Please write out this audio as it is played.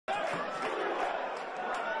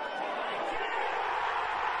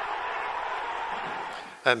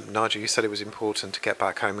Nigel, you said it was important to get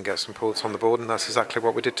back home and get some points on the board, and that's exactly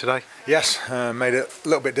what we did today. Yes, made it a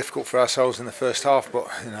little bit difficult for ourselves in the first half, but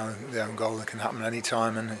you know, the own goal can happen any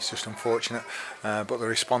time, and it's just unfortunate. But the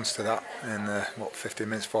response to that in 15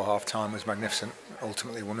 minutes before half time was magnificent.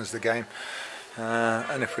 Ultimately won us the game.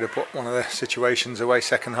 And if we'd have put one of the situations away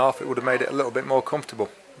second half, it would have made it a little bit more comfortable.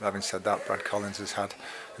 Having said that, Brad Collins has had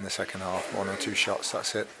in the second half 1 or 2 shots,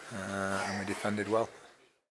 that's it, and we defended well.